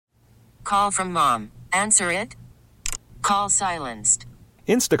Call from mom. Answer it. Call silenced.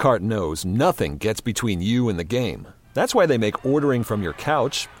 Instacart knows nothing gets between you and the game. That's why they make ordering from your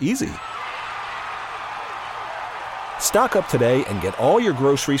couch easy. Stock up today and get all your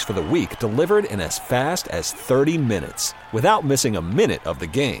groceries for the week delivered in as fast as 30 minutes without missing a minute of the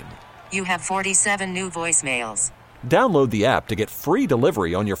game. You have 47 new voicemails. Download the app to get free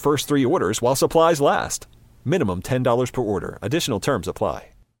delivery on your first 3 orders while supplies last. Minimum $10 per order. Additional terms apply.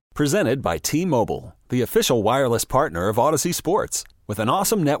 Presented by T-Mobile, the official wireless partner of Audacy Sports. With an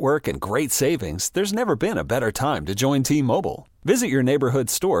awesome network and great savings, there's never been a better time to join T-Mobile. Visit your neighborhood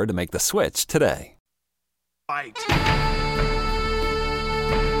store to make the switch today. Fight.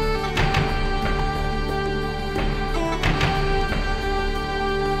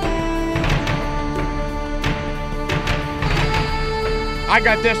 I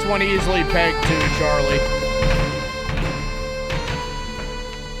got this one easily pegged too, Charlie.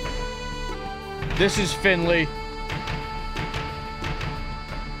 This is Finley.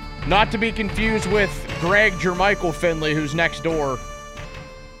 Not to be confused with Greg Jermichael Finley, who's next door.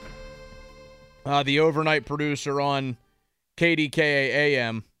 The overnight producer on KDKA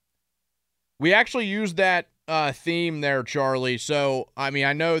AM. We actually used that theme there, Charlie. So,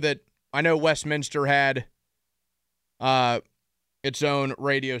 I know Westminster had its own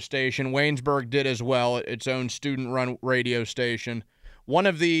radio station. Waynesburg did as well, its own student-run radio station. One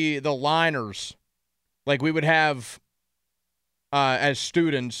of the liners, like we would have, as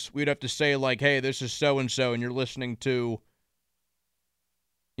students, we'd have to say, like, hey, this is so-and-so, and you're listening to,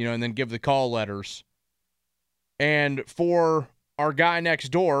 and then give the call letters. And for our guy next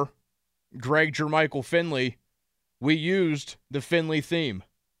door, Greg Jermichael Finley, we used the Finley theme.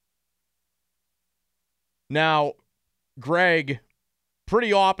 Now, Greg,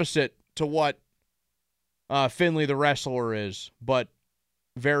 pretty opposite to what Finley the wrestler is, but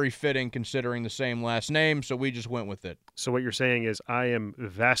very fitting considering the same last name, so we just went with it. So what you're saying is I am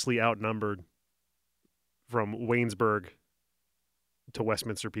vastly outnumbered from Waynesburg to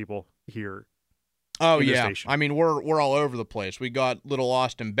Westminster people here. Oh, yeah. I mean, we're all over the place. We got little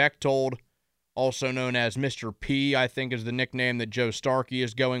Austin Bechtold, also known as Mr. P, I think is the nickname that Joe Starkey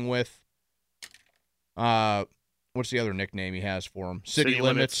is going with. What's the other nickname he has for him? City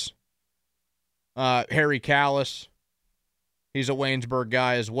Limits. Harry Callis. He's a Waynesburg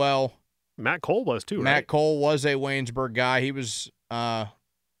guy as well. Matt Cole was too, right? Matt Cole was a Waynesburg guy. He was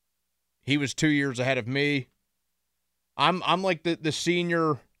 2 years ahead of me. I'm like the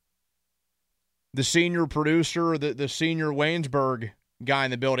senior producer, the senior Waynesburg guy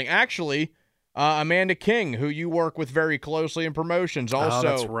in the building. Actually, Amanda King, who you work with very closely in promotions, also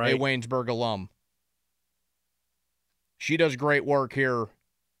that's right. a Waynesburg alum. She does great work here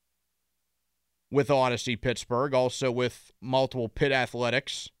with Audacy Pittsburgh, also with multiple Pitt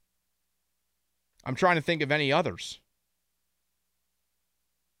Athletics. I'm trying to think of any others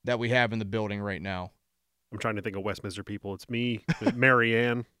that we have in the building right now. I'm trying to think of Westminster people. It's me, Mary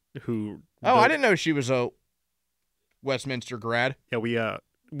Ann, who... I didn't know she was a Westminster grad. Yeah,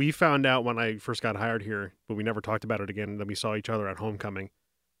 we found out when I first got hired here, but we never talked about it again. Then we saw each other at homecoming.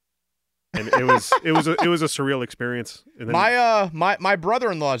 And it was a surreal experience. And then, my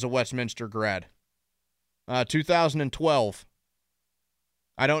brother-in-law is a Westminster grad. 2012.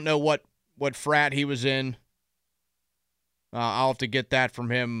 I don't know what frat he was in. I'll have to get that from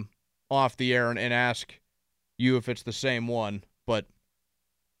him off the air and ask you if it's the same one. But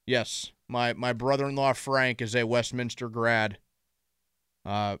yes, my brother-in-law Frank is a Westminster grad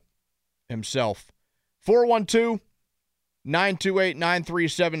himself.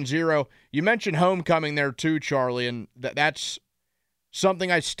 412-928-9370. You mentioned homecoming there too, Charlie, and that's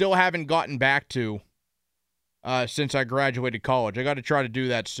something I still haven't gotten back to since I graduated college. I got to try to do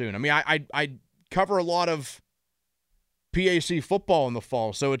that soon. I mean, I cover a lot of PAC football in the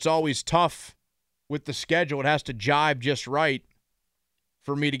fall, so it's always tough with the schedule. It has to jibe just right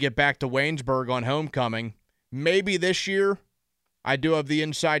for me to get back to Waynesburg on homecoming. Maybe this year. I do have the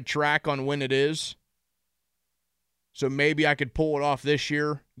inside track on when it is. So maybe I could pull it off this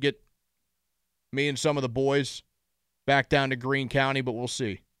year, get me and some of the boys back down to Greene County, but we'll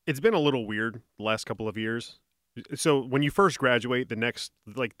see. It's been a little weird the last couple of years. So when you first graduate,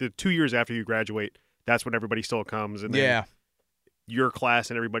 the 2 years after you graduate, that's when everybody still comes. And then your class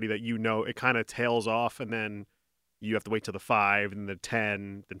and everybody that you know, it kind of tails off, and then you have to wait till the 5 and the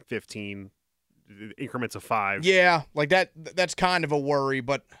 10, then 15, increments of 5. Yeah, like that's kind of a worry,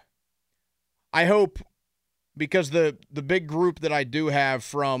 but I hope, because the big group that I do have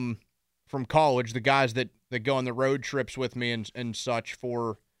from college, the guys that go on the road trips with me and such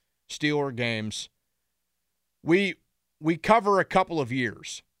for Steeler games, we cover a couple of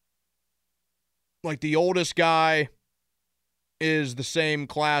years. like the oldest guy is the same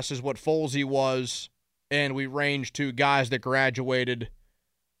class as what Folsey was, and we range to guys that graduated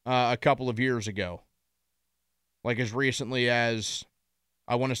a couple of years ago. Like as recently as,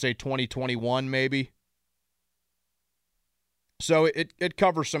 I want to say 2021 maybe. So it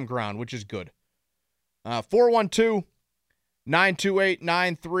covers some ground, which is good.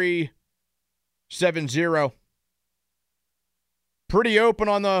 412-928-9370. Pretty open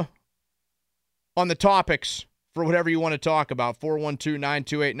on the topics for whatever you want to talk about.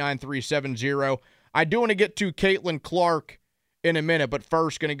 412-928-9370. I do want to get to Caitlin Clark in a minute, but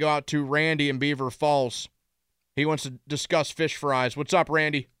first going to go out to Randy in Beaver Falls. He wants to discuss fish fries. What's up,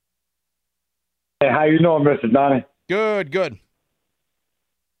 Randy? Hey, how you doing, Mr. Donny? Good.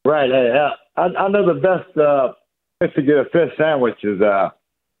 Right. Hey, I know the best place to get a fish sandwich is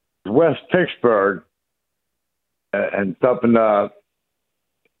West Pittsburgh and something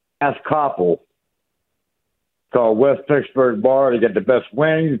Ask Koppel. Called West Pittsburgh Bar. They get the best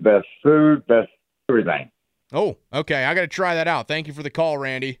wings, best food, best everything. Oh, okay. I got to try that out. Thank you for the call,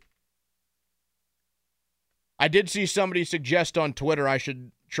 Randy. I did see somebody suggest on Twitter I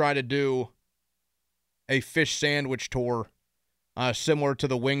should try to do a fish sandwich tour similar to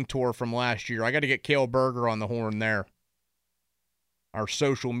the wing tour from last year. I got to get Cale Berger on the horn there, our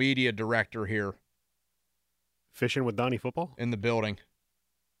social media director here. Fishing with Donny Football? In the building.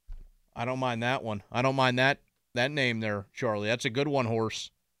 I don't mind that one. I don't mind that name there, Charlie. That's a good one, horse.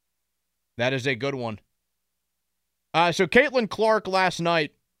 That is a good one. So Caitlin Clark last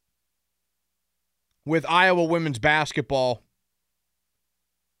night with Iowa women's basketball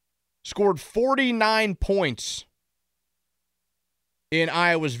scored 49 points in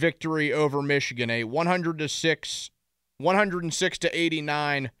Iowa's victory over Michigan, a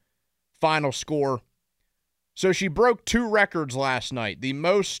 106-89 final score. So she broke two records last night. The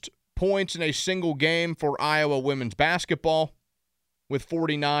most points in a single game for Iowa women's basketball with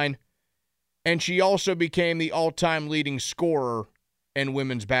 49, and she also became the all-time leading scorer in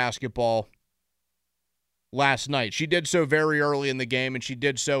women's basketball last night. She did so very early in the game, and she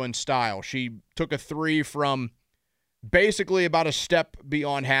did so in style. She took a three from basically about a step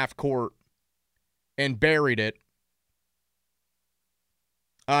beyond half court and buried it.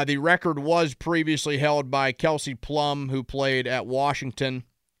 The record was previously held by Kelsey Plum, who played at Washington,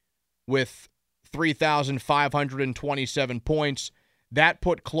 with 3,527 points. That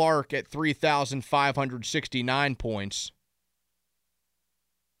put Clark at 3,569 points.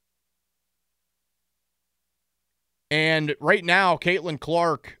 And right now, Caitlin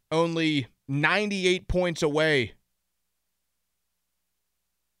Clark only 98 points away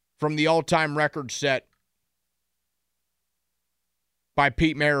from the all-time record set by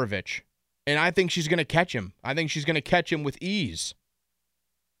Pete Maravich. And I think she's going to catch him. I think she's going to catch him with ease.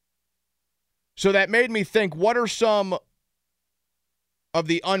 So that made me think, what are some of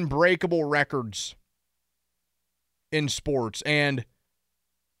the unbreakable records in sports? And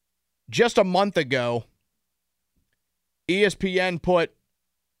just a month ago, ESPN put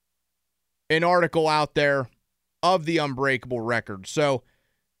an article out there of the unbreakable records. So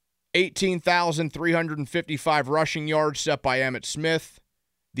 18,355 rushing yards set by Emmitt Smith.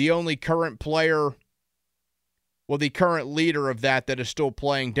 The only current player, well, the current leader of that is still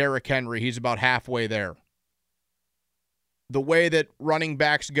playing, Derrick Henry. He's about halfway there. The way that running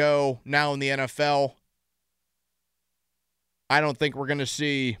backs go now in the NFL, I don't think we're going to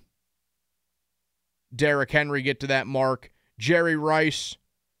see Derrick Henry get to that mark. Jerry Rice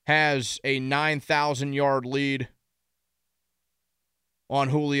has a 9,000-yard lead on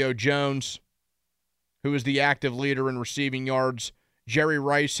Julio Jones, who is the active leader in receiving yards. Jerry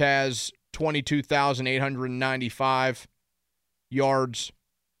Rice has 22,895 yards.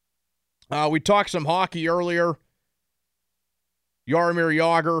 We talked some hockey earlier. Jaromir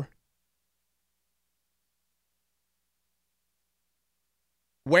Jagr.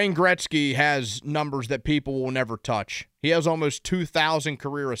 Wayne Gretzky has numbers that people will never touch. He has almost 2,000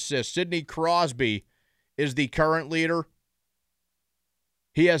 career assists. Sidney Crosby is the current leader.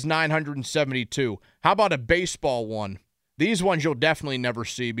 He has 972. How about a baseball one? These ones you'll definitely never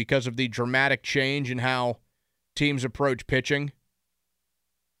see because of the dramatic change in how teams approach pitching.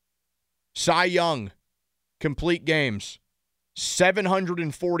 Cy Young, complete games,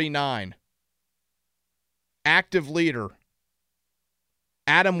 749. Active leader,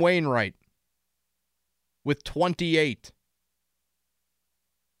 Adam Wainwright with 28.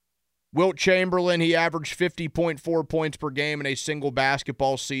 Wilt Chamberlain, he averaged 50.4 points per game in a single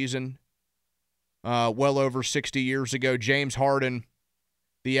basketball season well over 60 years ago. James Harden,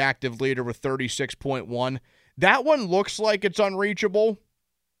 the active leader with 36.1. That one looks like it's unreachable,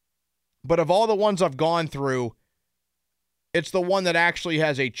 but of all the ones I've gone through, it's the one that actually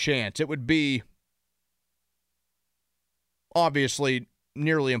has a chance. It would be obviously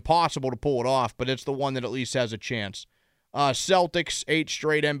nearly impossible to pull it off, but it's the one that at least has a chance. Celtics, 8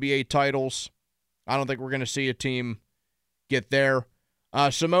 straight NBA titles. I don't think we're going to see a team get there.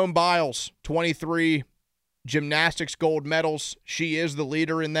 Simone Biles, 23 gymnastics gold medals. She is the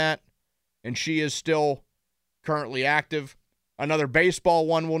leader in that, and she is still currently active. Another baseball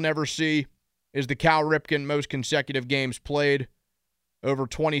one we'll never see is the Cal Ripken most consecutive games played, over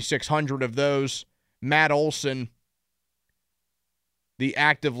 2,600 of those. Matt Olson, the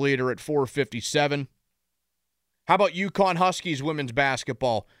active leader at 457. How about UConn Huskies women's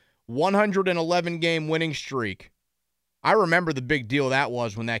basketball? 111-game winning streak. I remember the big deal that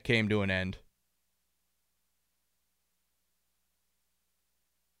was when that came to an end.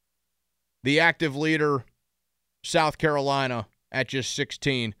 The active leader, South Carolina, at just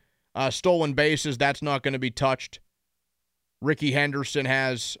 16. Stolen bases, that's not going to be touched. Ricky Henderson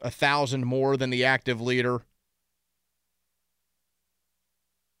has 1,000 more than the active leader.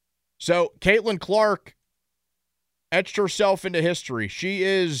 So Caitlin Clark etched herself into history. She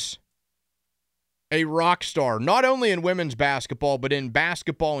is a rock star, not only in women's basketball, but in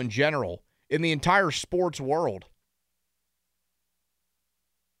basketball in general, in the entire sports world.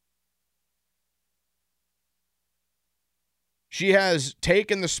 She has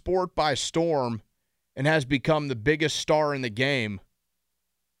taken the sport by storm and has become the biggest star in the game,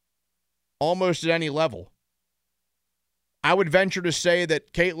 almost at any level. I would venture to say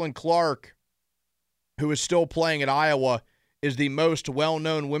that Caitlin Clark, who is still playing at Iowa, is the most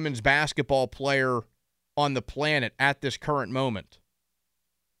well-known women's basketball player on the planet at this current moment.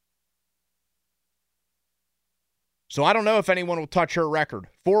 So I don't know if anyone will touch her record.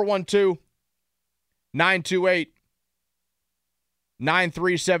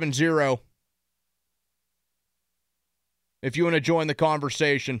 412-928-9370. If you want to join the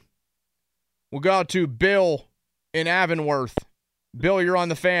conversation. We'll go out to Bill in Avonworth. Bill, you're on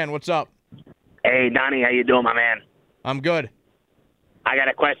the Fan. What's up? Hey, Donnie, how you doing, my man? I'm good. I got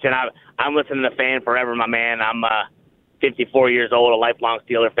a question. I'm listening to the Fan forever, my man. I'm 54 years old, a lifelong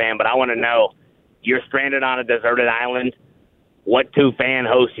Steeler fan, but I want to know, you're stranded on a deserted island. What 2 fan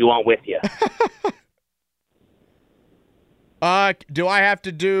hosts you want with you? Do I have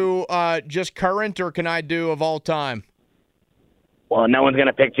to do just current, or can I do of all time? Well, no one's going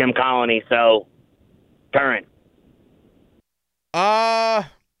to pick Jim Colony, so current. Well,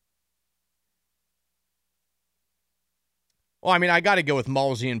 I mean, I got to go with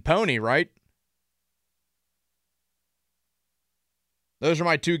Malsey and Pony, right? Those are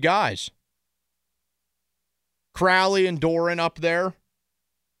my 2 guys. Crowley and Doran up there.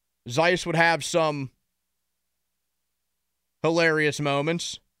 Zeiss would have some hilarious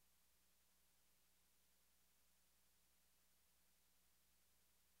moments.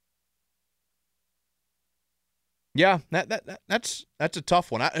 Yeah, that's a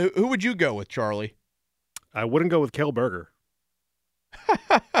tough one. Who would you go with, Charlie? I wouldn't go with Cale Berger.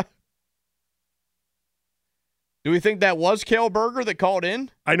 Do we think that was Cale Berger that called in?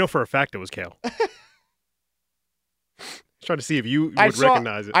 I know for a fact it was Cale. Trying to see if you would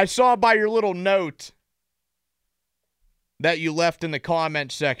recognize it. I saw by your little note that you left in the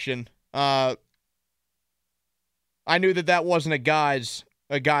comment section. I knew that wasn't a guy's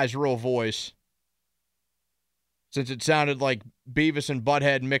real voice, since it sounded like Beavis and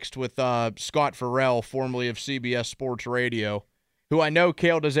Butthead mixed with Scott Farrell, formerly of CBS Sports Radio, who I know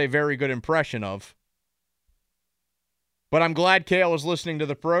Cale does a very good impression of. But I'm glad Cale is listening to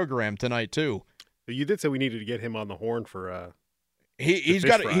the program tonight too. You did say we needed to get him on the horn for he's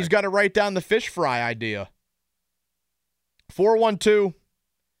got to write down the fish fry idea.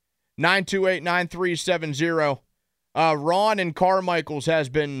 412-928-9370. Ron in Carmichael's has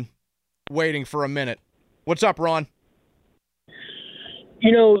been waiting for a minute. What's up, Ron?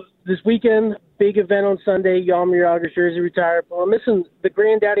 You know, this weekend, big event on Sunday, Jaromir Jagr's jersey retired. Well, I'm missing the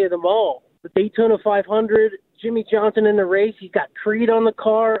granddaddy of them all, the Daytona 500, Jimmy Johnson in the race. He's got Creed on the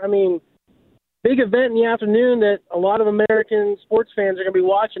car. I mean, big event in the afternoon that a lot of American sports fans are going to be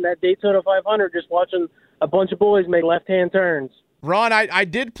watching, that Daytona 500, just watching a bunch of boys make left-hand turns. Ron, I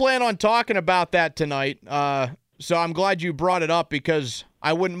did plan on talking about that tonight, so I'm glad you brought it up because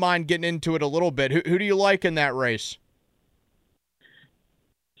I wouldn't mind getting into it a little bit. Who do you like in that race?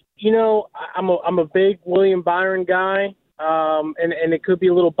 You know, I'm a big William Byron guy, and it could be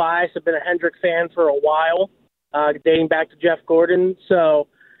a little biased. I've been a Hendrick fan for a while, dating back to Jeff Gordon. So,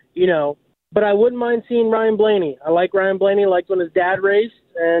 you know, but I wouldn't mind seeing Ryan Blaney. I like Ryan Blaney. I liked when his dad raced,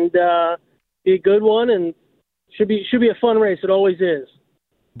 and be a good one, and should be a fun race. It always is.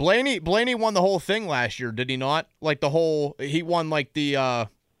 Blaney won the whole thing last year, did he not? He won the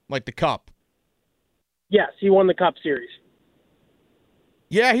cup. Yes, he won the Cup Series.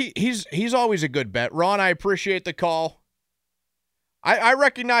 Yeah, he's always a good bet. Ron, I appreciate the call. I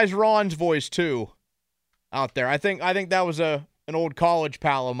recognize Ron's voice too out there. I think that was an old college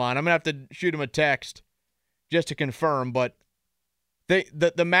pal of mine. I'm gonna have to shoot him a text just to confirm, but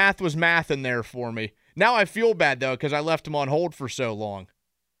the math was math in there for me. Now I feel bad though because I left him on hold for so long.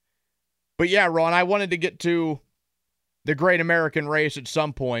 But yeah, Ron, I wanted to get to the Great American Race at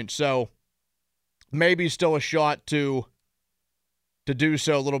some point, so maybe still a shot to do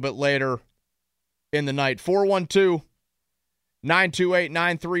so a little bit later in the night.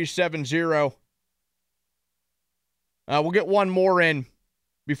 412-928-9370. We'll get one more in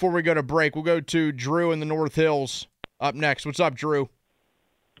before we go to break. We'll go to Drew in the North Hills up next. What's up, Drew?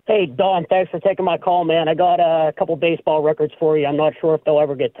 Hey, Don, thanks for taking my call, man. I got a couple baseball records for you. I'm not sure if they'll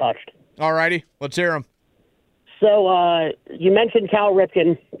ever get touched. All righty. Let's hear them. So you mentioned Cal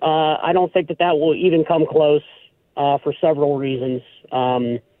Ripken. I don't think that will even come close for several reasons.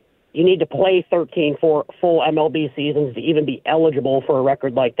 You need to play 13 full MLB seasons to even be eligible for a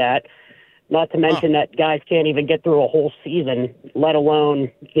record like that. Not to mention that guys can't even get through a whole season, let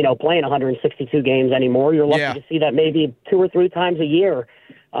alone, playing 162 games anymore. You're lucky to see that maybe 2 or 3 times a year.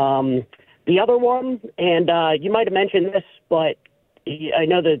 The other one, and you might have mentioned this, but I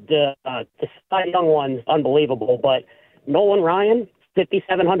know that the Cy Young one's unbelievable, but Nolan Ryan,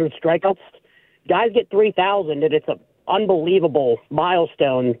 5,700 strikeouts. Guys get 3,000, and it's an unbelievable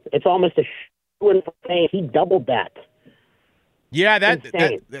milestone. It's almost a shoo-in for fame. He doubled that. Yeah,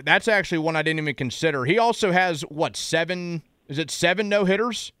 that's actually one I didn't even consider. He also has, 7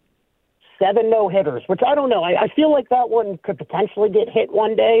 no-hitters? 7 no-hitters, which I don't know. I feel like that one could potentially get hit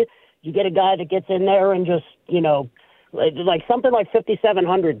one day. You get a guy that gets in there and just, like something like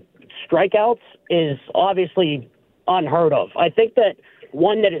 5,700 strikeouts is obviously unheard of. I think that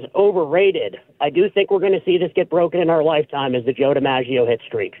one that is overrated, I do think we're going to see this get broken in our lifetime, is the Joe DiMaggio hit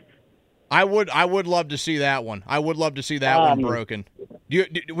streak. I would love to see that one. I would love to see that one broken.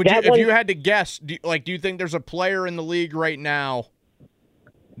 If you had to guess, do you think there's a player in the league right now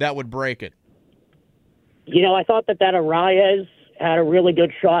that would break it? I thought that Arraez had a really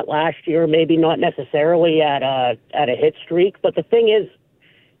good shot last year, maybe not necessarily at a hit streak, but the thing is,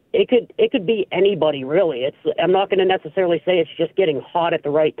 it could be anybody really. I'm not going to necessarily say it's just getting hot at the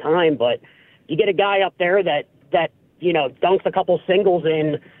right time, but you get a guy up there that dunks a couple singles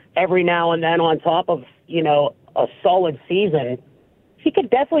in every now and then on top of a solid season. He could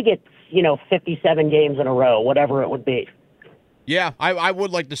definitely get 57 games in a row, whatever it would be. Yeah, I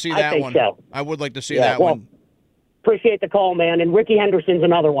would like to see that one. So. I would like to see that one. Appreciate the call, man. And Ricky Henderson's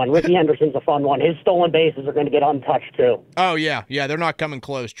another one. Ricky Henderson's a fun one. His stolen bases are going to get untouched, too. Oh, yeah. Yeah, they're not coming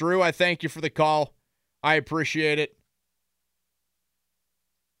close. Drew, I thank you for the call. I appreciate it.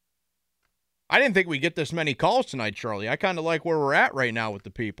 I didn't think we'd get this many calls tonight, Charlie. I kind of like where we're at right now with the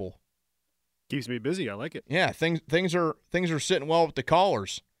people. Keeps me busy. I like it. Yeah, things are sitting well with the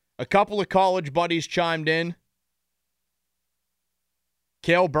callers. A couple of college buddies chimed in.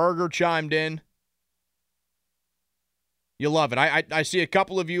 Cale Berger chimed in. You love it. I see a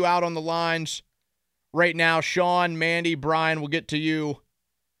couple of you out on the lines right now. Sean, Mandy, Brian, we'll get to you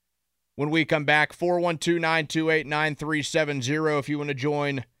when we come back. 412-928-9370 if you want to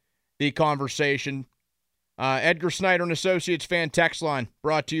join the conversation. Edgar Snyder and Associates fan text line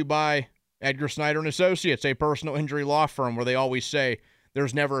brought to you by Edgar Snyder and Associates, a personal injury law firm where they always say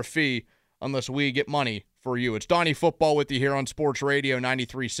there's never a fee unless we get money for you. It's Donny Football with you here on Sports Radio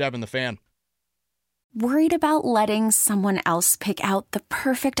 93.7 The Fan. Worried about letting someone else pick out the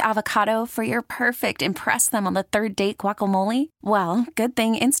perfect avocado for your perfect impress them on the third date guacamole? Well, good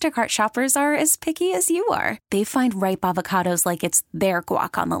thing Instacart shoppers are as picky as you are. They find ripe avocados like it's their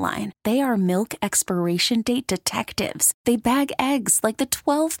guac on the line. They are milk expiration date detectives. They bag eggs like the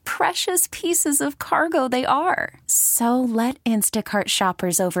 12 precious pieces of cargo they are. So let Instacart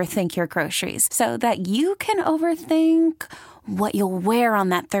shoppers overthink your groceries so that you can overthink what you'll wear on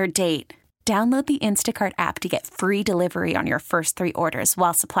that third date. Download the Instacart app to get free delivery on your first 3 orders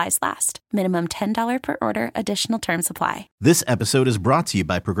while supplies last. Minimum $10 per order. Additional terms apply. This episode is brought to you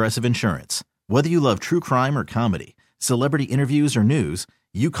by Progressive Insurance. Whether you love true crime or comedy, celebrity interviews or news,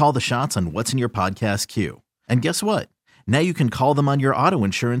 you call the shots on what's in your podcast queue. And guess what? Now you can call them on your auto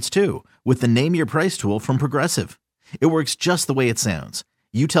insurance too with the Name Your Price tool from Progressive. It works just the way it sounds.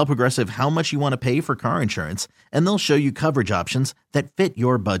 You tell Progressive how much you want to pay for car insurance, and they'll show you coverage options that fit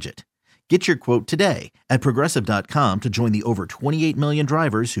your budget. Get your quote today at Progressive.com to join the over 28 million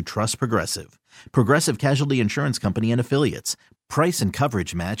drivers who trust Progressive. Progressive Casualty Insurance Company and Affiliates. Price and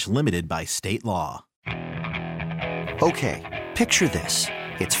coverage match limited by state law. Okay, picture this.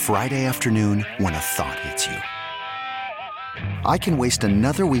 It's Friday afternoon when a thought hits you. I can waste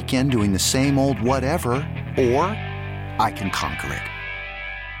another weekend doing the same old whatever, or I can conquer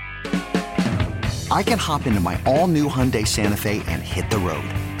it. I can hop into my all-new Hyundai Santa Fe and hit the road.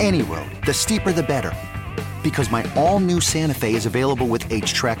 Any road. The steeper, the better. Because my all-new Santa Fe is available with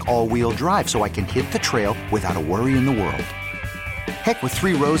H-Track all-wheel drive, so I can hit the trail without a worry in the world. Heck, with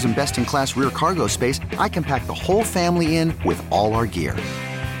 3 rows and best-in-class rear cargo space, I can pack the whole family in with all our gear.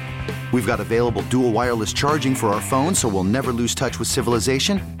 We've got available dual wireless charging for our phones, so we'll never lose touch with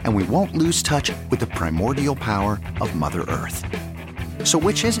civilization, and we won't lose touch with the primordial power of Mother Earth. So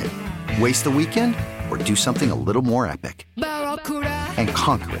which is it? Waste the weekend or do something a little more epic? And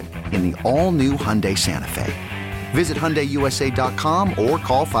conquer it in the all-new Hyundai Santa Fe. Visit HyundaiUSA.com or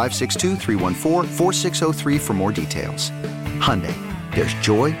call 562-314-4603 for more details. Hyundai, there's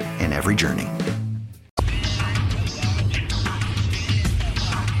joy in every journey.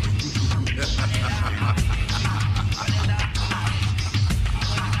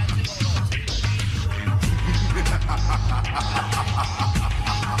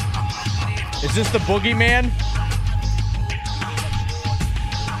 Is this the boogeyman?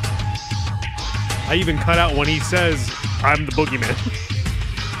 I even cut out when he says, I'm the boogeyman.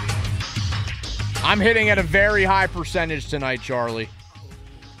 I'm hitting at a very high percentage tonight, Charlie.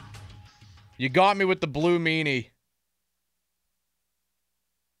 You got me with the blue meanie.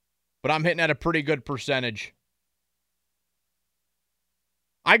 But I'm hitting at a pretty good percentage.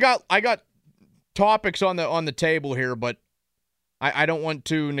 I got topics on the table here, but I don't want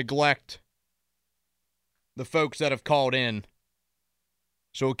to neglect the folks that have called in.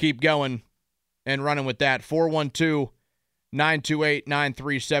 So we'll keep going and running with that.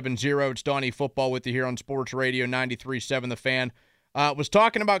 412-928-9370. It's Donny Football with you here on Sports Radio 93.7 The Fan. Was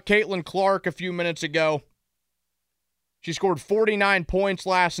talking about Caitlin Clark a few minutes ago. She scored 49 points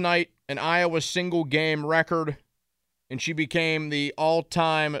last night, an Iowa single-game record, and she became the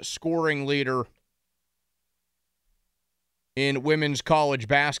all-time scoring leader in women's college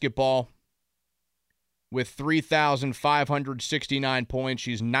basketball with 3,569 points.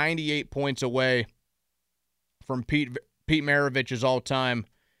 She's 98 points away from Pete Maravich's all-time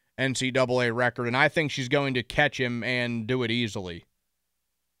NCAA record, and I think she's going to catch him and do it easily.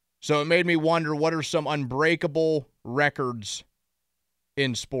 So it made me wonder, what are some unbreakable records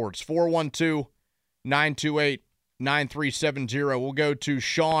in sports? 412-928-9370. We'll go to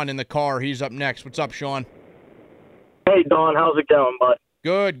Sean in the car. He's up next. What's up, Sean? Hey, Don. How's it going, bud?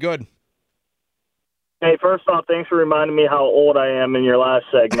 Good. Hey, first off, thanks for reminding me how old I am in your last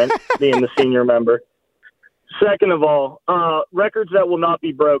segment, being the senior member. Second of all, records that will not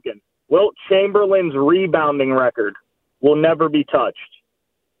be broken. Wilt Chamberlain's rebounding record will never be touched.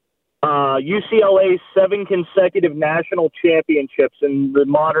 UCLA's 7 consecutive national championships in the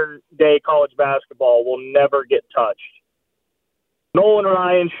modern-day college basketball will never get touched. Nolan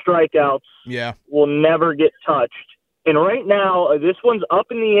Ryan's strikeouts will never get touched. And right now, this one's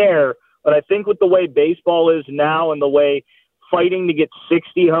up in the air, but I think with the way baseball is now and the way fighting to get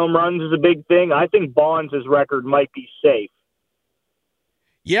 60 home runs is a big thing, I think Bonds' record might be safe.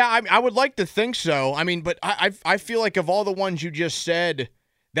 Yeah, I would like to think so. I mean, but I feel like of all the ones you just said,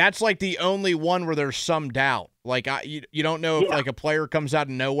 that's like the only one where there's some doubt. Like, you don't know if like a player comes out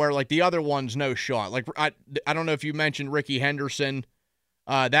of nowhere. Like the other one's no shot. Like I don't know if you mentioned Ricky Henderson.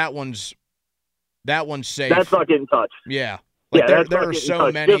 That one's safe. That's not getting touched. Yeah. Like there are so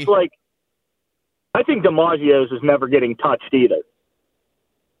touched. Many. Just like, I think DiMaggio's is never getting touched either.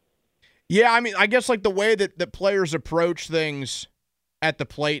 Yeah, I mean, I guess like the way that players approach things at the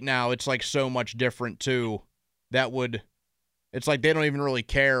plate now, it's like so much different too. It's like they don't even really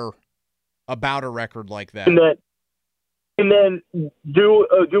care about a record like that. And then do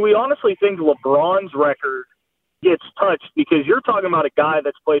we honestly think LeBron's record gets touched? Because you're talking about a guy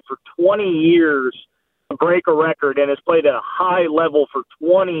that's played for 20 years to break a record and has played at a high level for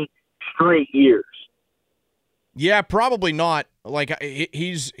 20 straight years. Yeah, probably not. Like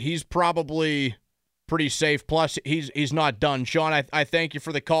he's probably pretty safe. Plus, he's not done. Sean, I thank you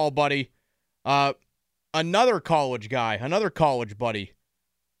for the call, buddy. Another college buddy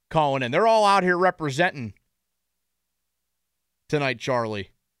calling in. They're all out here representing tonight, Charlie.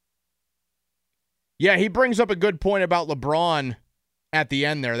 Yeah, he brings up a good point about LeBron at the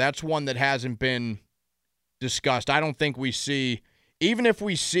end there. That's one that hasn't been discussed. I don't think we see, even if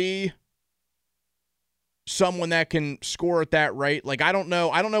we see someone that can score at that rate, like I don't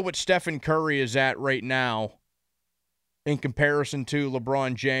know what Stephen Curry is at right now in comparison to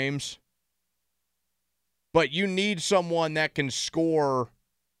LeBron James. but you need someone that can score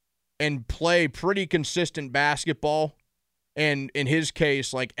and play pretty consistent basketball, and in his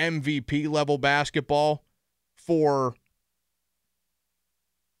case, like MVP level basketball for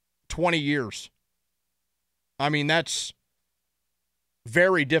 20 years. I mean, that's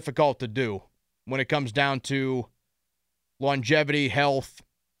very difficult to do when it comes down to longevity, health,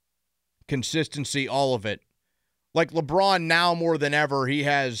 consistency, all of it. Like LeBron now more than ever, he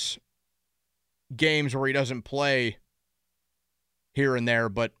has games where he doesn't play here and there,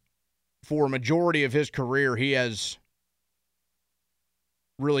 but for a majority of his career, he has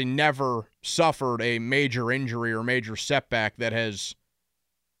really never suffered a major injury or major setback that has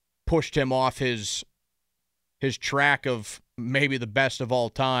pushed him off his track of maybe the best of all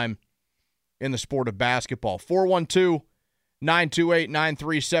time in the sport of basketball.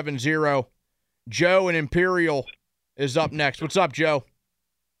 412-928-9370. Joe in Imperial is up next. What's up, Joe?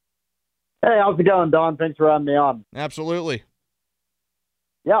 Hey, how's it going, Don? Thanks for having me on. Absolutely.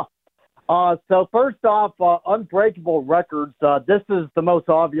 Yeah. So first off, unbreakable records. This is the most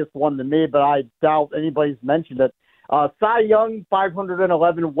obvious one to me, but I doubt anybody's mentioned it. Cy Young,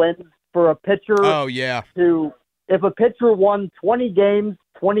 511 wins for a pitcher. Oh, yeah. If a pitcher won 20 games,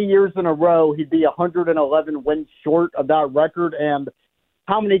 20 years in a row, he'd be 111 wins short of that record. And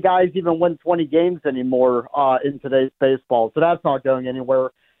how many guys even win 20 games anymore in today's baseball? So that's not going anywhere.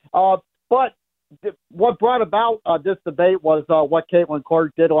 But what brought about this debate was what Caitlin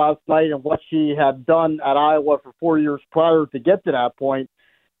Clark did last night and what she had done at Iowa for 4 years prior to get to that point.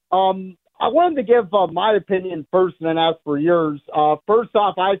 I wanted to give my opinion first and then ask for yours. First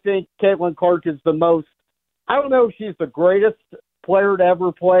off, I think Caitlin Clark is the most, I don't know if she's the greatest player to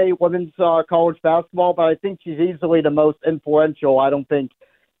ever play women's college basketball, but I think she's easily the most influential. I don't think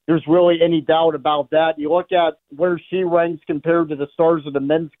there's really any doubt about that. You look at where she ranks compared to the stars of the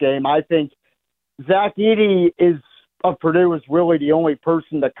men's game. I think Zach Edey of Purdue is really the only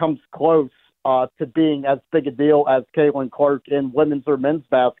person that comes close to being as big a deal as Caitlin Clark in women's or men's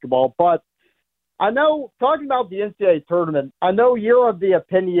basketball. But I know, talking about the NCAA tournament, I know you're of the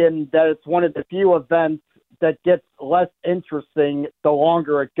opinion that it's one of the few events that gets less interesting the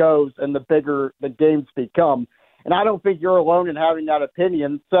longer it goes and the bigger the games become. And I don't think you're alone in having that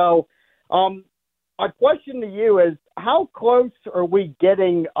opinion. So my question to you is, how close are we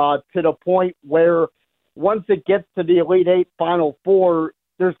getting to the point where once it gets to the Elite Eight Final Four,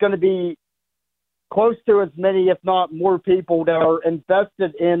 there's going to be close to as many, if not more people that are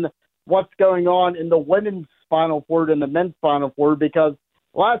invested in what's going on in the women's Final Four than the men's Final Four? Because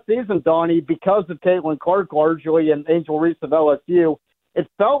last season, Donnie, because of Caitlin Clark largely and Angel Reese of LSU, it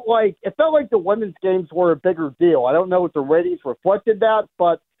felt like the women's games were a bigger deal. I don't know if the ratings reflected that,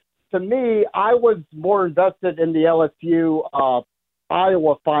 but to me, I was more invested in the LSU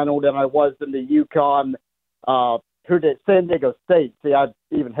Iowa final than I was in the UConn San Diego State. See, I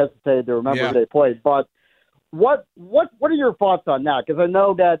even hesitated to remember who they played. But what are your thoughts on that? Because I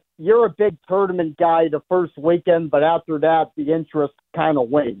know that you're a big tournament guy the first weekend, but after that, the interest kind of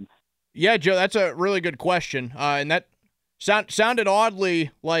wanes. Yeah, Joe, that's a really good question. And that sounded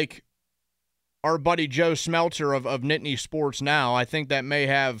oddly like our buddy Joe Smeltzer of Nittany Sports Now. I think that may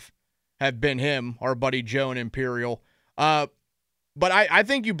have been him, our buddy Joe in Imperial. But I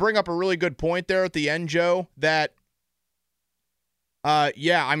think you bring up a really good point there at the end, Joe, that,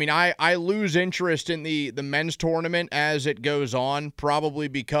 I mean, I lose interest in the men's tournament as it goes on, probably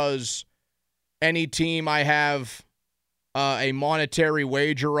because any team I have a monetary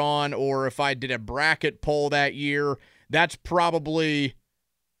wager on, or if I did a bracket poll that year, that's probably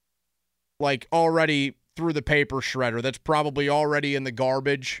like already through the paper shredder. That's probably already in the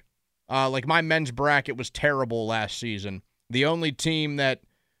garbage. Like my men's bracket was terrible last season. The only team that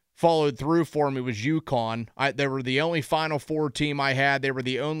followed through for me was UConn. They were the only Final Four team I had. They were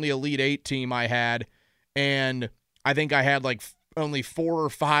the only Elite Eight team I had. And I think I had like only 4 or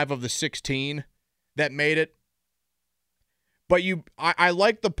 5 of the 16 that made it. But I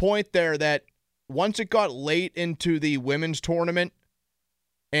like the point there that once it got late into the women's tournament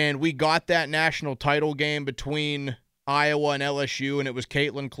and we got that national title game between Iowa and LSU, and it was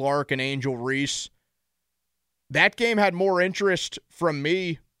Caitlin Clark and Angel Reese, that game had more interest from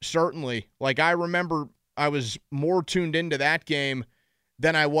me, certainly. Like, I remember I was more tuned into that game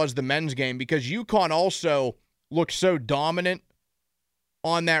than I was the men's game because UConn also looked so dominant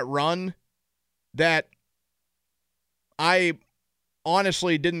on that run that I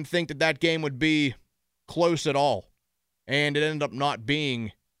honestly didn't think that game would be close at all. And it ended up not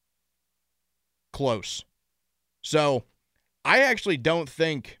being close. So I actually don't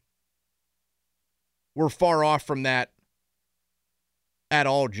think we're far off from that at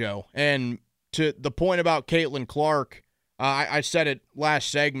all, Joe. And to the point about Caitlin Clark, I said it last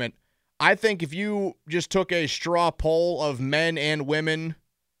segment. I think if you just took a straw poll of men and women,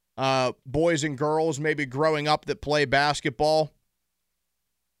 boys and girls maybe growing up that play basketball,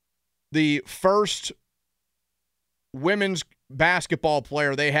 the first women's basketball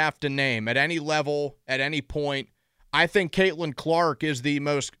player they have to name at any level, at any point, I think Caitlin Clark is the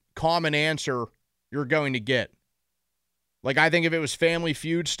most common answer you're going to get. Like, I think if it was Family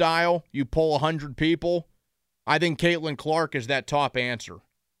Feud style, you poll 100 people, I think Caitlin Clark is that top answer.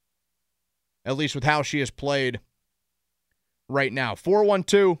 At least with how she has played right now.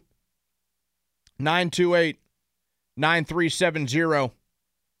 412-928-9370.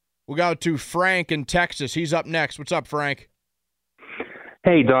 We'll go to Frank in Texas. He's up next. What's up, Frank?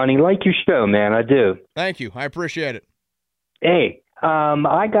 Hey, Donnie. Like your show, man. I do. Thank you. I appreciate it. Hey,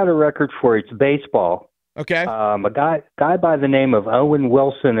 I got a record for you. It's baseball. Okay. A guy by the name of Owen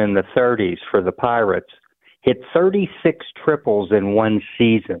Wilson in the 30s for the Pirates hit 36 triples in one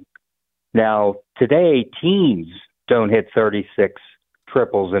season. Now, today, teams don't hit 36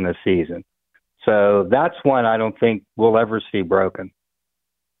 triples in a season. So that's one I don't think we'll ever see broken.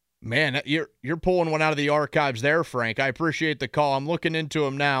 Man, you're pulling one out of the archives there, Frank. I appreciate the call. I'm looking into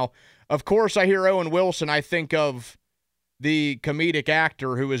him now. Of course, I hear Owen Wilson. I think of the comedic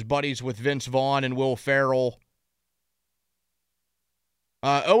actor who is buddies with Vince Vaughn and Will Ferrell.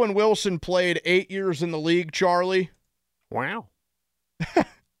 Owen Wilson played 8 years in the league, Charlie. Wow.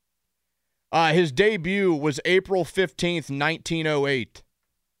 His debut was April 15th, 1908.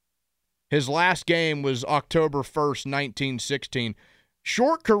 His last game was October 1st, 1916.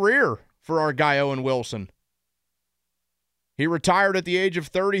 Short career for our guy Owen Wilson. He retired at the age of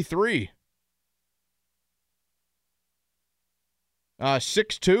 33.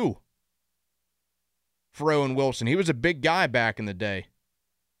 6'2" for Owen Wilson. He was a big guy back in the day.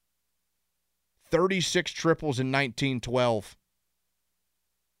 36 triples in 1912.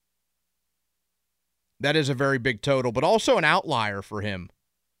 That is a very big total, but also an outlier for him.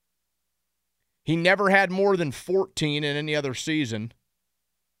 He never had more than 14 in any other season.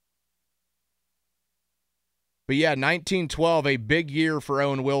 But yeah, 1912, a big year for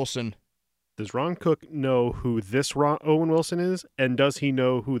Owen Wilson. Does Ron Cook know who this Owen Wilson is? And does he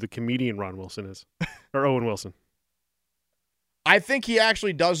know who the comedian Ron Wilson is? Or Owen Wilson? I think he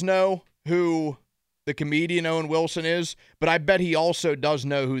actually does know who the comedian Owen Wilson is, but I bet he also does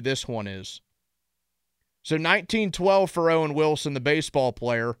know who this one is. So 1912 for Owen Wilson, the baseball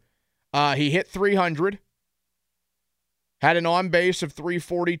player. He hit 300, had an on-base of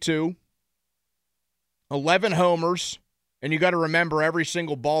 342, 11 homers, and you got to remember every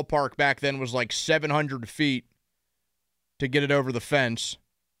single ballpark back then was like 700 feet to get it over the fence.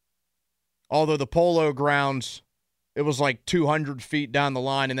 Although the Polo Grounds, it was like 200 feet down the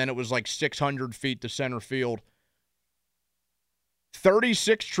line, and then it was like 600 feet to center field.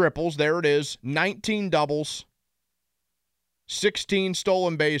 36 triples, there it is, 19 doubles, 16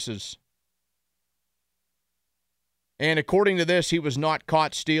 stolen bases. And according to this, he was not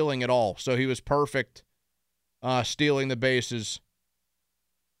caught stealing at all, so he was perfect stealing the bases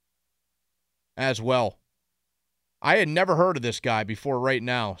as well. I had never heard of this guy before right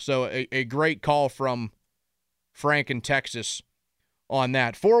now, so a great call from Frank in Texas on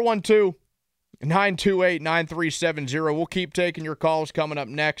that. 412-928-9370. We'll keep taking your calls coming up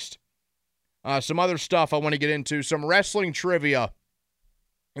next. Some other stuff I want to get into. Some wrestling trivia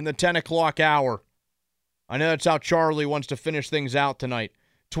in the 10 o'clock hour. I know that's how Charlie wants to finish things out tonight.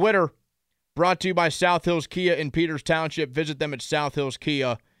 Twitter, brought to you by South Hills Kia in Peters Township. Visit them at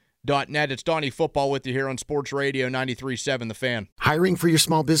southhillskia.net. It's Donny Football with you here on Sports Radio 93.7 The Fan. Hiring for your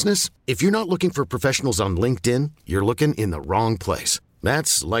small business? If you're not looking for professionals on LinkedIn, you're looking in the wrong place.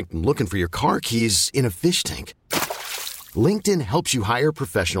 That's like looking for your car keys in a fish tank. LinkedIn helps you hire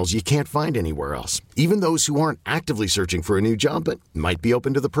professionals you can't find anywhere else, even those who aren't actively searching for a new job but might be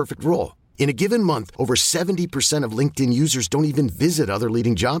open to the perfect role. In a given month, over 70% of LinkedIn users don't even visit other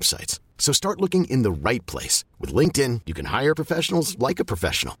leading job sites. So start looking in the right place. With LinkedIn, you can hire professionals like a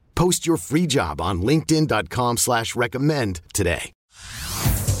professional. Post your free job on linkedin.com/recommend today.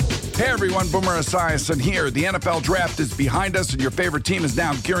 Hey everyone, Boomer Esiason here. The NFL Draft is behind us and your favorite team is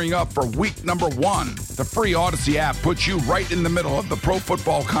now gearing up for week number 1. The free Audacy app puts you right in the middle of the pro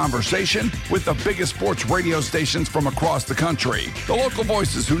football conversation with the biggest sports radio stations from across the country. The local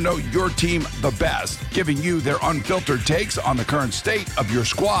voices who know your team the best, giving you their unfiltered takes on the current state of your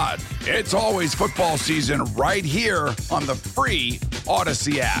squad. It's always football season right here on the free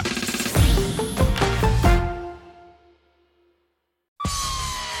Audacy app.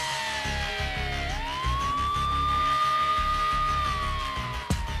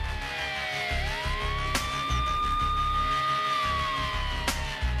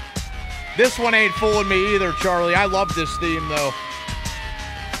 This one ain't fooling me either, Charlie. I love this theme, though.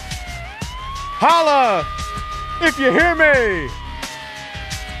 Holla if you hear me.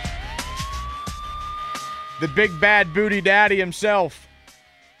 The big bad booty daddy himself.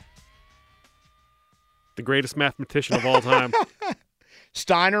 The greatest mathematician of all time.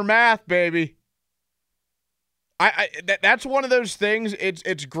 Steiner math, baby. That's one of those things.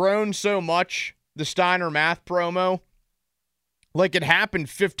 It's grown so much, the Steiner math promo. Like it happened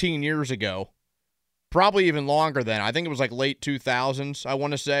 15 years ago. Probably even longer than. I think it was like late 2000s, I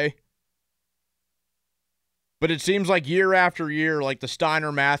want to say. But it seems like year after year, like the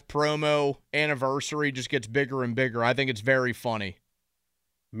Steiner math promo anniversary just gets bigger and bigger. I think it's very funny.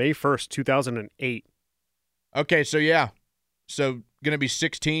 May 1st, 2008. Okay, so yeah. So going to be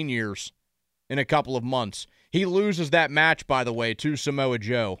 16 years in a couple of months. He loses that match, by the way, to Samoa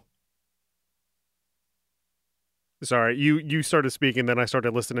Joe. Sorry, you started speaking, then I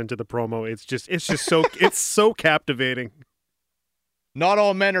started listening to the promo. It's just so it's so captivating. Not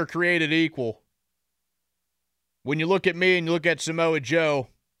all men are created equal. When you look at me and you look at Samoa Joe,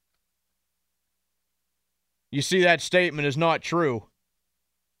 you see that statement is not true.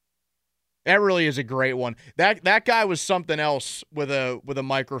 That really is a great one. That guy was something else with a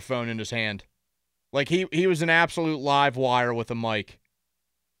microphone in his hand. Like he was an absolute live wire with a mic.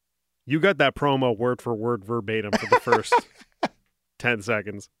 You got that promo word for word verbatim for the first 10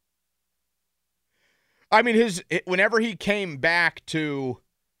 seconds. I mean, whenever he came back to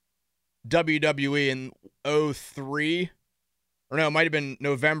WWE in 03, or no, it might have been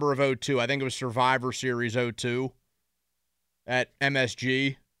November of 02. I think it was Survivor Series 02 at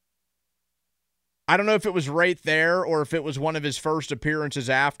MSG. I don't know if it was right there or if it was one of his first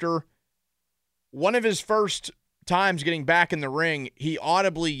appearances after. One of his first times getting back in the ring, he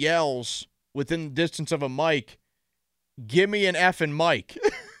audibly yells within the distance of a mic, "Give me an effing mic."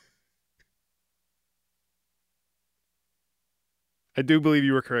 I do believe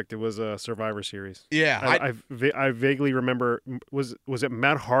you were correct. It was a Survivor Series. Yeah. I vaguely remember, was it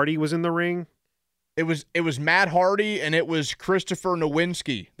Matt Hardy was in the ring? It was Matt Hardy, and it was Christopher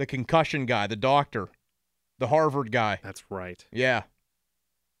Nowinski, the concussion guy, the doctor, the Harvard guy. That's right. Yeah.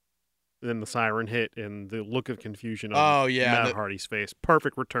 Then the siren hit and the look of confusion on Matt Hardy's face.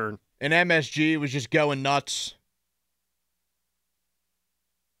 Perfect return. And MSG was just going nuts.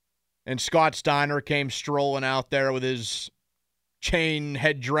 And Scott Steiner came strolling out there with his chain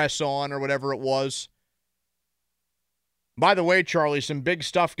headdress on or whatever it was. By the way, Charlie, some big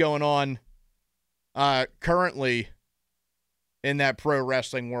stuff going on currently in that pro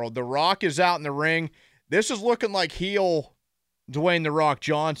wrestling world. The Rock is out in the ring. This is looking like heel Dwayne "The Rock"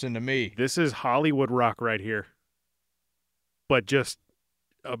 Johnson to me. This is Hollywood Rock right here. But just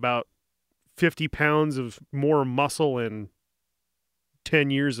about 50 pounds of more muscle and 10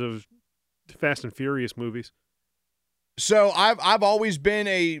 years of Fast and Furious movies. So I've always been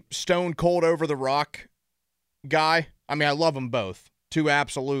a Stone Cold over The Rock guy. I mean, I love them both. Two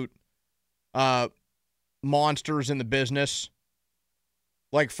absolute monsters in the business.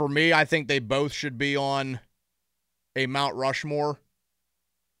 Like, for me, I think they both should be on a Mount Rushmore.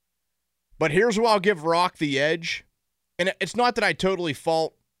 But here's where I'll give Rock the edge. And it's not that I totally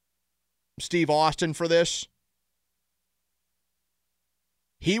fault Steve Austin for this.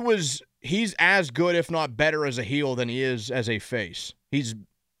 He's as good, if not better, as a heel than he is as a face. He's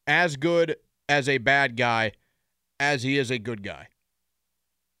as good as a bad guy as he is a good guy.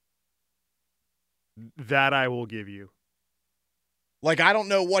 That I will give you. Like, I don't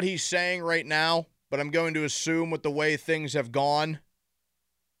know what he's saying right now, but I'm going to assume with the way things have gone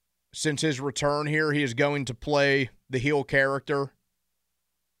since his return here, he is going to play the heel character.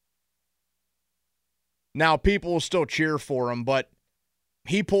 Now, people will still cheer for him, but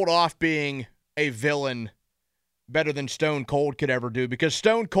he pulled off being a villain better than Stone Cold could ever do, because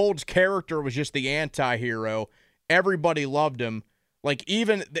Stone Cold's character was just the anti-hero. Everybody loved him. Like,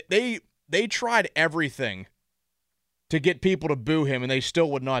 even they tried everything to get people to boo him, and they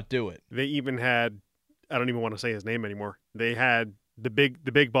still would not do it. They even had, I don't even want to say his name anymore. They had the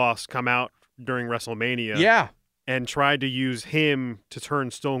big boss come out during WrestleMania. Yeah. And tried to use him to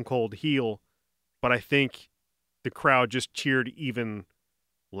turn Stone Cold heel, but I think the crowd just cheered even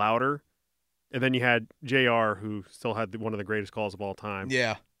louder. And then you had JR, who still had one of the greatest calls of all time.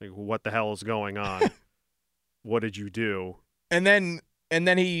 Yeah. Like, what the hell is going on? What did you do? And then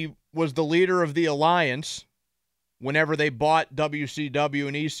he was the leader of the Alliance. Whenever they bought WCW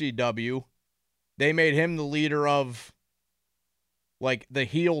and ECW, they made him the leader of, like, the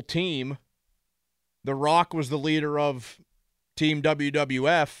heel team. The Rock was the leader of Team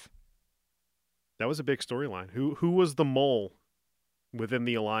WWF. That was a big storyline. Who was the mole within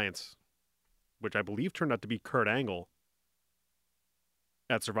the Alliance? which I believe turned out to be Kurt Angle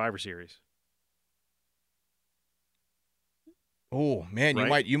at Survivor Series. Oh, man,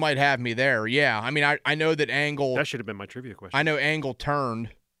 Right? you might have me there. Yeah, I mean, I know that Angle... That should have been my trivia question. I know Angle turned.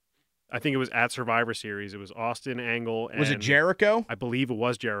 I think it was at Survivor Series. It was Austin, Angle, and... Was it Jericho? I believe it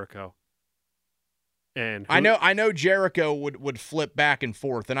was Jericho. And I know Jericho would flip back and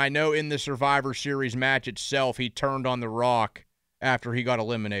forth, and I know in the Survivor Series match itself, he turned on The Rock after he got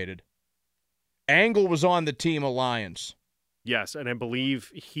eliminated. Angle was on the Team Alliance. Yes, and I believe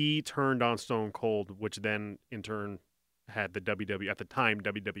he turned on Stone Cold, which then, in turn, had the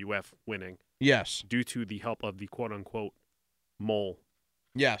WWF winning. Yes. Due to the help of the quote-unquote mole.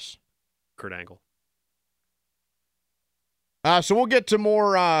 Yes. Kurt Angle. So we'll get to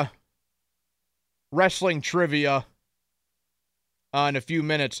more wrestling trivia in a few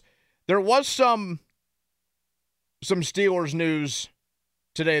minutes. There was some Steelers news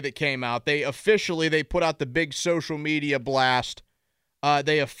today that came out. They put out the big social media blast.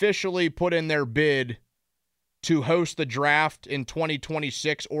 They officially put in their bid to host the draft in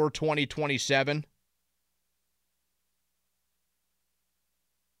 2026 or 2027.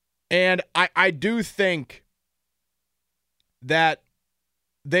 And I do think that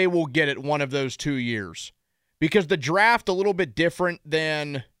they will get it one of those 2 years. Because the draft a little bit different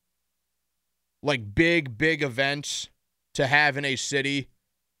than like big events to have in a city.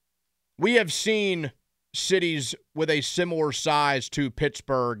 We have seen cities with a similar size to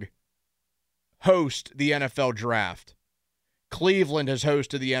Pittsburgh host the NFL draft. Cleveland has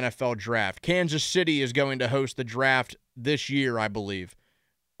hosted the NFL draft. Kansas City is going to host the draft this year, I believe.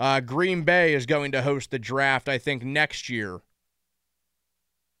 Green Bay is going to host the draft, I think, next year.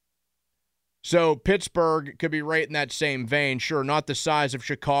 So Pittsburgh could be right in that same vein. Sure, not the size of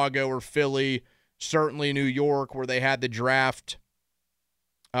Chicago or Philly, certainly New York, where they had the draft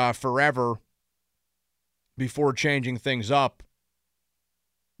forever before changing things up.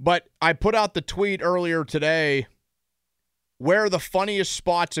 But I put out the tweet earlier today, where are the funniest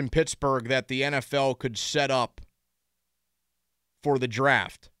spots in Pittsburgh that the NFL could set up for the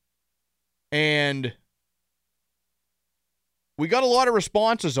draft? And we got a lot of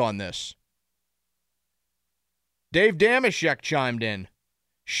responses on this. Dave Damashek chimed in.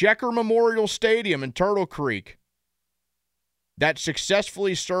 Shecker Memorial Stadium in Turtle Creek, that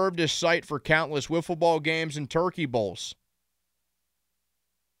successfully served as site for countless wiffle ball games and turkey bowls.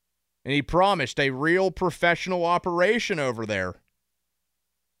 And he promised a real professional operation over there.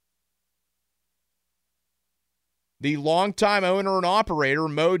 The longtime owner and operator,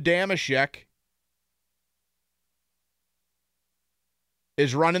 Mo Damashek,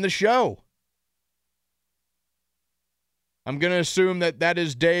 is running the show. I'm going to assume that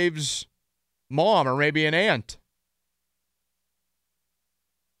is Dave's mom or maybe an aunt.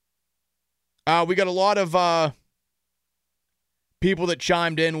 We got a lot of people that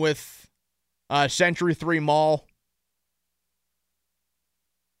chimed in with Century 3 Mall,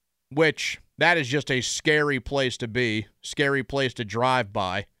 which that is just a scary place to be, scary place to drive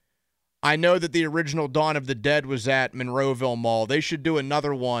by. I know that the original Dawn of the Dead was at Monroeville Mall. They should do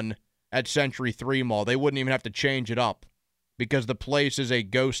another one at Century 3 Mall. They wouldn't even have to change it up because the place is a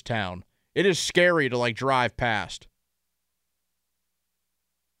ghost town. It is scary to, drive past.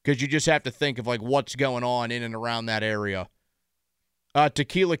 Because you just have to think of, what's going on in and around that area.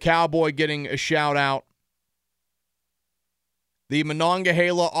 Tequila Cowboy getting a shout-out. The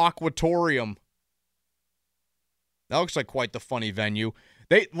Monongahela Aquatorium. That looks like quite the funny venue.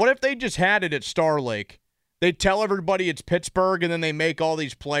 What if they just had it at Star Lake? They tell everybody it's Pittsburgh, and then they make all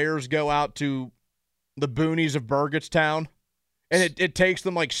these players go out to the boonies of Burgettstown, and it takes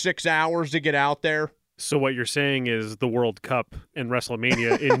them 6 hours to get out there. So what you're saying is the World Cup and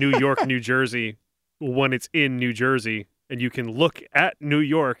WrestleMania in New York, New Jersey, when it's in New Jersey, and you can look at New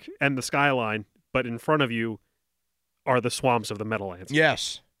York and the skyline, but in front of you are the swamps of the Meadowlands.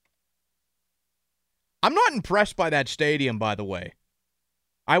 Yes. I'm not impressed by that stadium, by the way.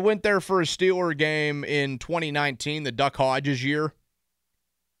 I went there for a Steeler game in 2019, the Duck Hodges year.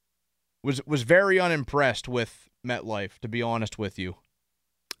 Was very unimpressed with MetLife, to be honest with you.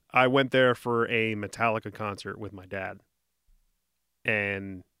 I went there for a Metallica concert with my dad.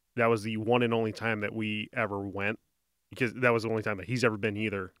 And that was the one and only time that we ever went, because that was the only time that he's ever been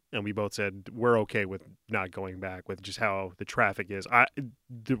either. And we both said we're okay with not going back with just how the traffic is.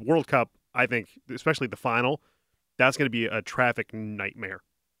 The World Cup, I think, especially the final, that's going to be a traffic nightmare.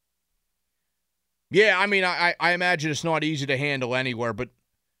 Yeah, I mean, I imagine it's not easy to handle anywhere, but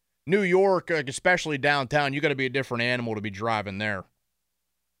New York, especially downtown, you got to be a different animal to be driving there.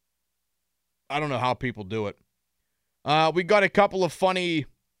 I don't know how people do it. We got a couple of funny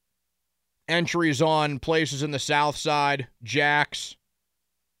entries on places in the South Side, Jack's,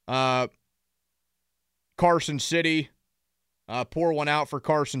 Carson City. Pour one out for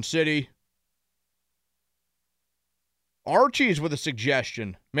Carson City. Archie's with a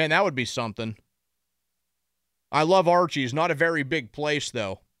suggestion. Man, that would be something. I love Archie's. Not a very big place,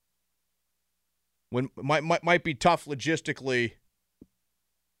 though. Might be tough logistically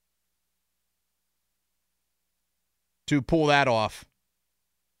to pull that off.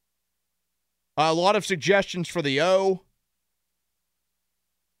 A lot of suggestions for the O.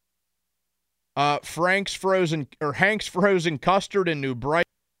 Hank's Frozen Custard in New Brighton.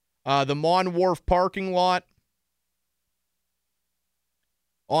 The Mon Wharf parking lot.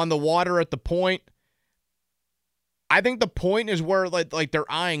 On the water at the Point. I think the Point is where like they're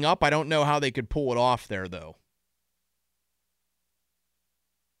eyeing up. I don't know how they could pull it off there, though.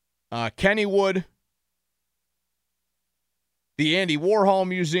 Kennywood. The Andy Warhol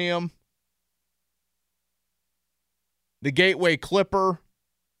Museum. The Gateway Clipper.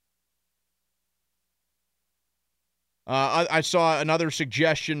 I saw another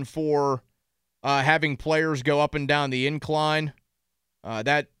suggestion for having players go up and down the incline.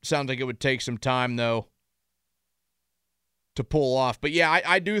 That sounds like it would take some time, though, to pull off. But, yeah,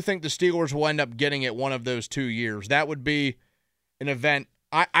 I do think the Steelers will end up getting it one of those 2 years. That would be an event.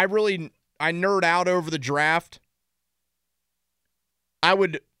 I nerd out over the draft. I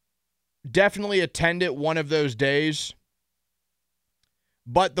would definitely attend it one of those days.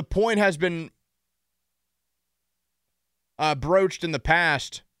 But the point has been broached in the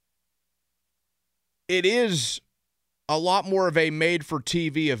past. It is a lot more of a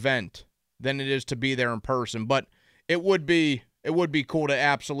made-for-TV event than it is to be there in person. But it would be cool to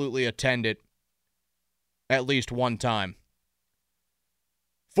absolutely attend it at least one time.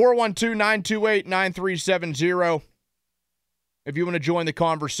 412-928-9370 if you want to join the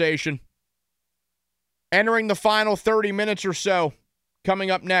conversation. Entering the final 30 minutes or so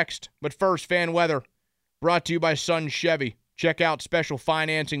coming up next. But first, fan weather brought to you by Sun Chevy. Check out special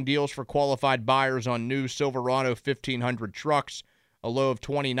financing deals for qualified buyers on new Silverado 1500 trucks. A low of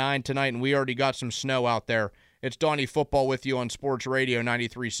 29 tonight, and we already got some snow out there. It's Donny Football with you on Sports Radio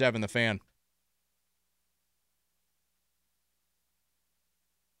 93.7 The Fan.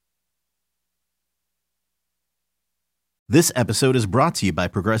 This episode is brought to you by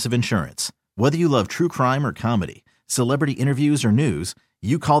Progressive Insurance. Whether you love true crime or comedy, celebrity interviews or news,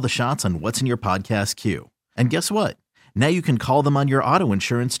 you call the shots on what's in your podcast queue. And guess what? Now you can call them on your auto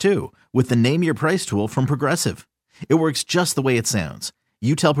insurance too with the Name Your Price tool from Progressive. It works just the way it sounds.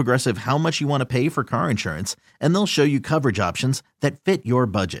 You tell Progressive how much you want to pay for car insurance, and they'll show you coverage options that fit your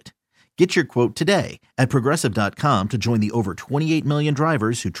budget. Get your quote today at Progressive.com to join the over 28 million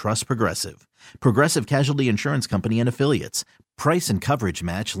drivers who trust Progressive. Progressive Casualty Insurance Company and Affiliates. Price and coverage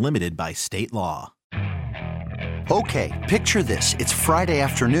match limited by state law. Okay, picture this. It's Friday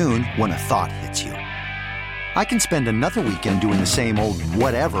afternoon when a thought hits you. I can spend another weekend doing the same old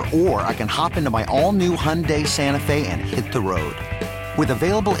whatever, or I can hop into my all-new Hyundai Santa Fe and hit the road. With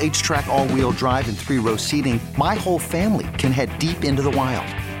available H-Track all-wheel drive and 3-row seating, my whole family can head deep into the wild.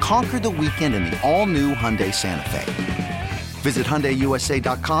 Conquer the weekend in the all-new Hyundai Santa Fe. Visit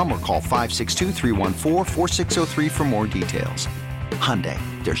HyundaiUSA.com or call 562-314-4603 for more details. Hyundai,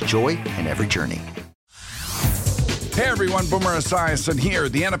 there's joy in every journey. Hey everyone, Boomer Esiason here.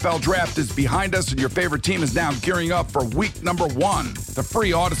 The NFL Draft is behind us and your favorite team is now gearing up for week number 1. The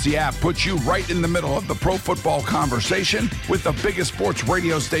free Audacy app puts you right in the middle of the pro football conversation with the biggest sports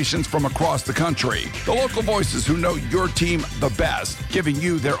radio stations from across the country. The local voices who know your team the best, giving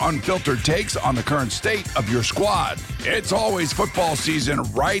you their unfiltered takes on the current state of your squad. It's always football season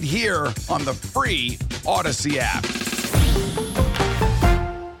right here on the free Audacy app.